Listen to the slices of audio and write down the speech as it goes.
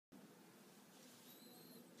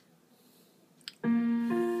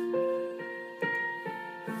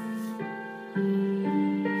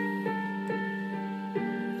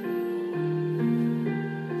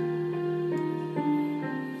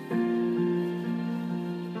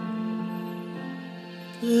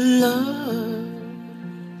love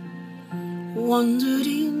wandered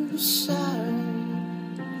inside,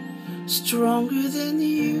 stronger than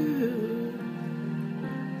you,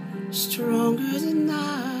 stronger than I.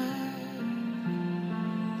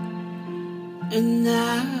 And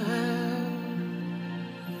now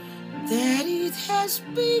that it has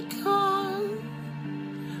begun,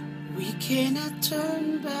 we cannot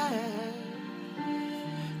turn back.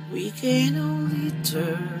 We can only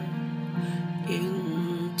turn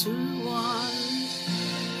into one.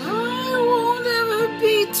 I won't ever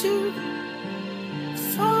be too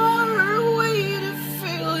far away to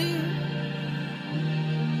feel you,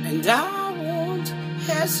 and I won't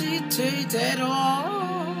hesitate at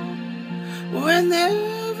all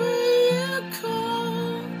whenever you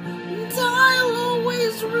call. And I'll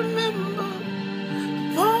always remember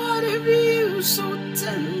part of you so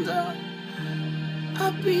tender.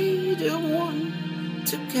 I'll be the one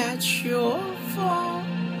to catch your fall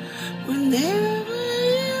whenever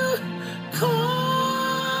you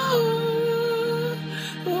call.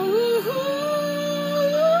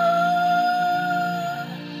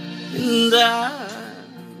 And I'm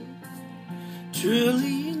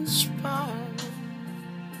truly inspired,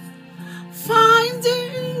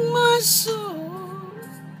 finding my soul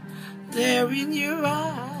there in your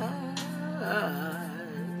eyes,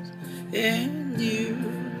 and you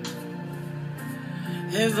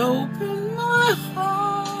have opened my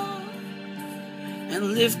heart and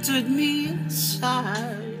lifted me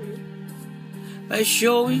inside by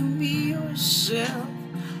showing me yourself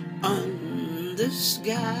undisguised.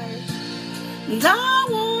 And I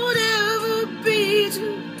won't ever be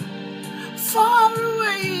too far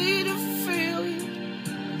away to feel you,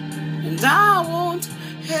 and I won't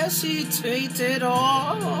hesitate at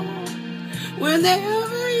all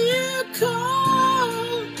whenever you call.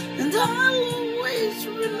 And I'll always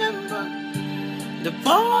remember the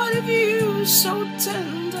part of you so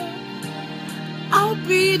tender. I'll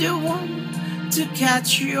be the one to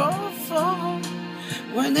catch your fall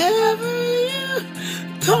whenever you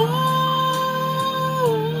call.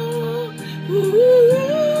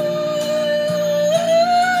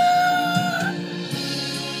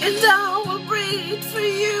 And I will breathe for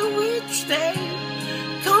you each day,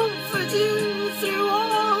 comfort you through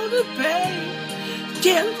all the pain,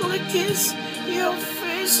 gently kiss your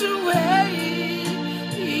face away.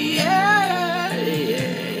 Yeah,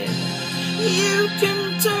 yeah. You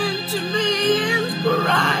can turn to me and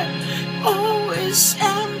cry, always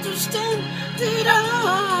understand that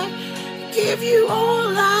I give you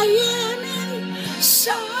all I am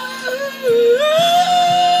inside.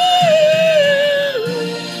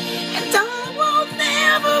 And I will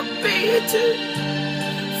never be too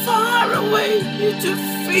far away to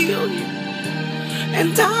feel you,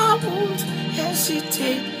 and I won't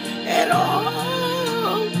hesitate at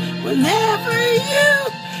all whenever you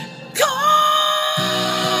call.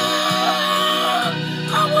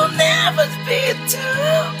 I will never be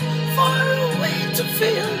too far away to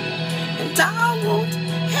feel you, and I won't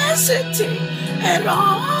hesitate at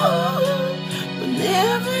all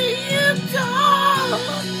whenever you call.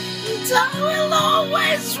 And I will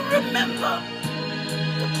always remember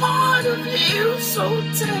the part of you so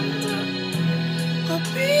tender. I'll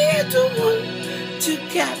be the one to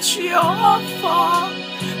catch your fall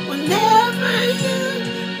whenever you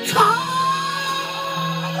call.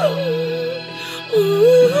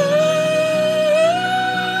 Ooh.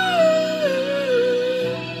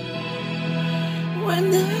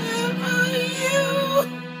 Whenever you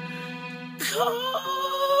call.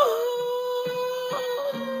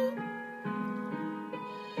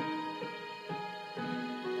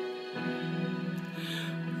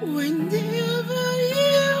 Whenever